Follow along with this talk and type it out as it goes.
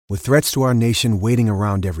With threats to our nation waiting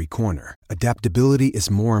around every corner, adaptability is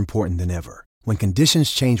more important than ever. When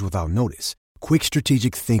conditions change without notice, quick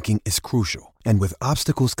strategic thinking is crucial. And with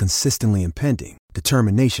obstacles consistently impending,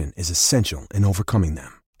 determination is essential in overcoming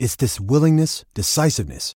them. It's this willingness,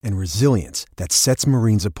 decisiveness, and resilience that sets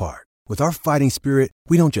Marines apart. With our fighting spirit,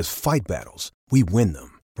 we don't just fight battles, we win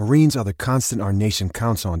them. Marines are the constant our nation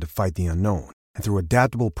counts on to fight the unknown. And through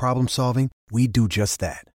adaptable problem solving, we do just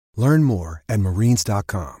that. Learn more at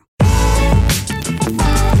marines.com.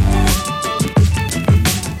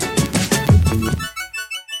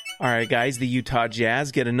 All right, guys, the Utah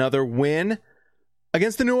Jazz get another win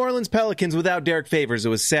against the New Orleans Pelicans without Derek Favors. It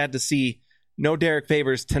was sad to see no Derek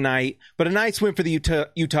Favors tonight, but a nice win for the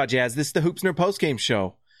Utah Jazz. This is the Hoopsner postgame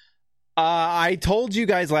show. I told you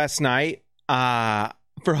guys last night,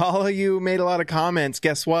 for all of you who made a lot of comments,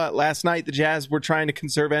 guess what? Last night, the Jazz were trying to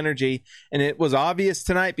conserve energy, and it was obvious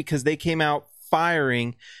tonight because they came out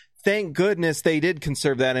firing. Thank goodness they did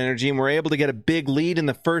conserve that energy and were able to get a big lead in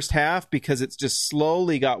the first half because it's just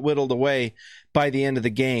slowly got whittled away by the end of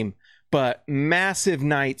the game. But massive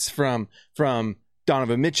nights from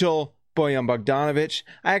Donovan Mitchell, Bojan Bogdanovic.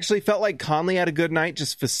 I actually felt like Conley had a good night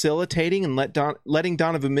just facilitating and letting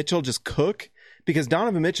Donovan Mitchell just cook, because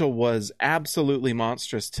Donovan Mitchell was absolutely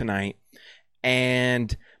monstrous tonight.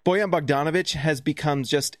 And Bojan Bogdanovic has become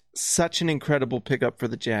just such an incredible pickup for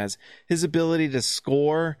the Jazz. His ability to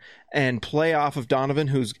score and play off of Donovan,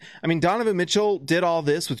 Donovan Mitchell did all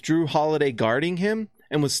this with Drew Holiday guarding him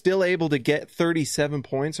and was still able to get 37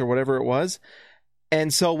 points or whatever it was.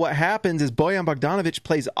 And so what happens is Bojan Bogdanovic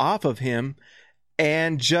plays off of him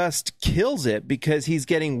and just kills it because he's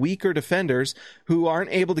getting weaker defenders who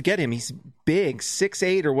aren't able to get him. He's big,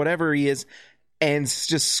 6'8" or whatever he is, and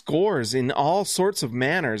just scores in all sorts of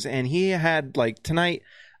manners. And he had, like, tonight,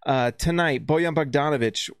 Bojan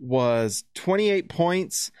Bogdanovic was 28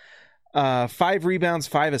 points, 5 rebounds,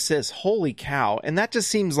 5 assists. Holy cow. And that just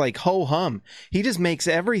seems like ho-hum. He just makes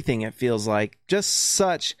everything, it feels like. Just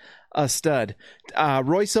such a stud.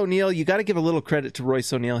 Royce O'Neal, you got to give a little credit to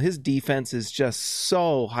Royce O'Neal. His defense is just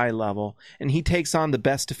so high level, and he takes on the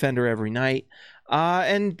best defender every night.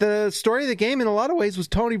 And the story of the game in a lot of ways was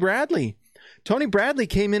Tony Bradley. Tony Bradley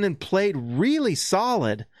came in and played really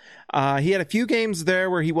solid. He had a few games there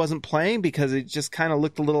where he wasn't playing because it just kind of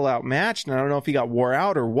looked a little outmatched, and I don't know if he got wore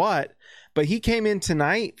out or what, but he came in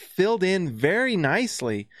tonight, filled in very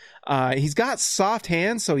nicely. He's got soft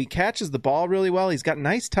hands, so he catches the ball really well. He's got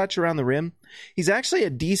nice touch around the rim. He's actually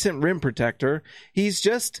a decent rim protector. He's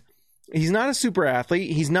not a super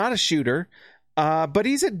athlete. He's not a shooter, but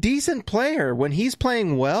he's a decent player. When he's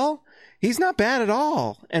playing well, he's not bad at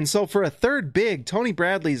all. And so for a third big, Tony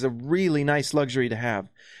Bradley's a really nice luxury to have.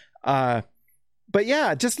 But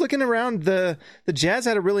yeah, just looking around, the Jazz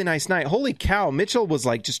had a really nice night. Holy cow, Mitchell was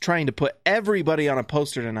like just trying to put everybody on a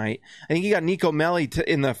poster tonight. I think he got Nico Melli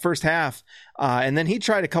in the first half, and then he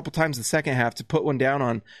tried a couple times the second half to put one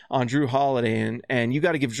down on Drew Holiday. And you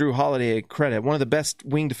got to give Drew Holiday credit, one of the best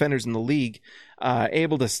wing defenders in the league,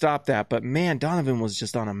 able to stop that. But man, Donovan was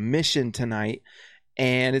just on a mission tonight.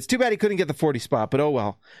 And it's too bad he couldn't get the 40 spot, but oh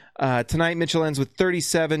well. Tonight, Mitchell ends with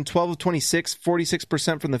 37, 12 of 26,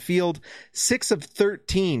 46% from the field, 6 of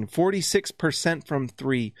 13, 46% from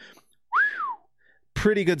three.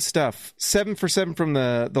 Pretty good stuff. 7 for 7 from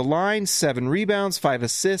the line, 7 rebounds, 5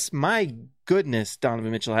 assists. My goodness,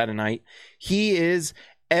 Donovan Mitchell had a night. He is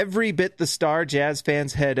every bit the star Jazz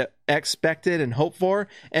fans had expected and hoped for,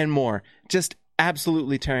 and more. Just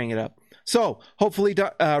absolutely tearing it up. So hopefully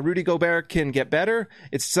Rudy Gobert can get better.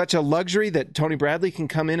 It's such a luxury that Tony Bradley can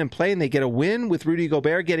come in and play, and they get a win with Rudy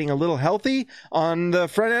Gobert getting a little healthy on the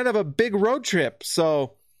front end of a big road trip.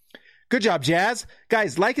 So good job, Jazz.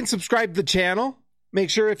 Guys, like and subscribe to the channel.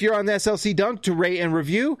 Make sure if you're on the SLC Dunk to rate and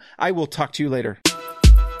review. I will talk to you later.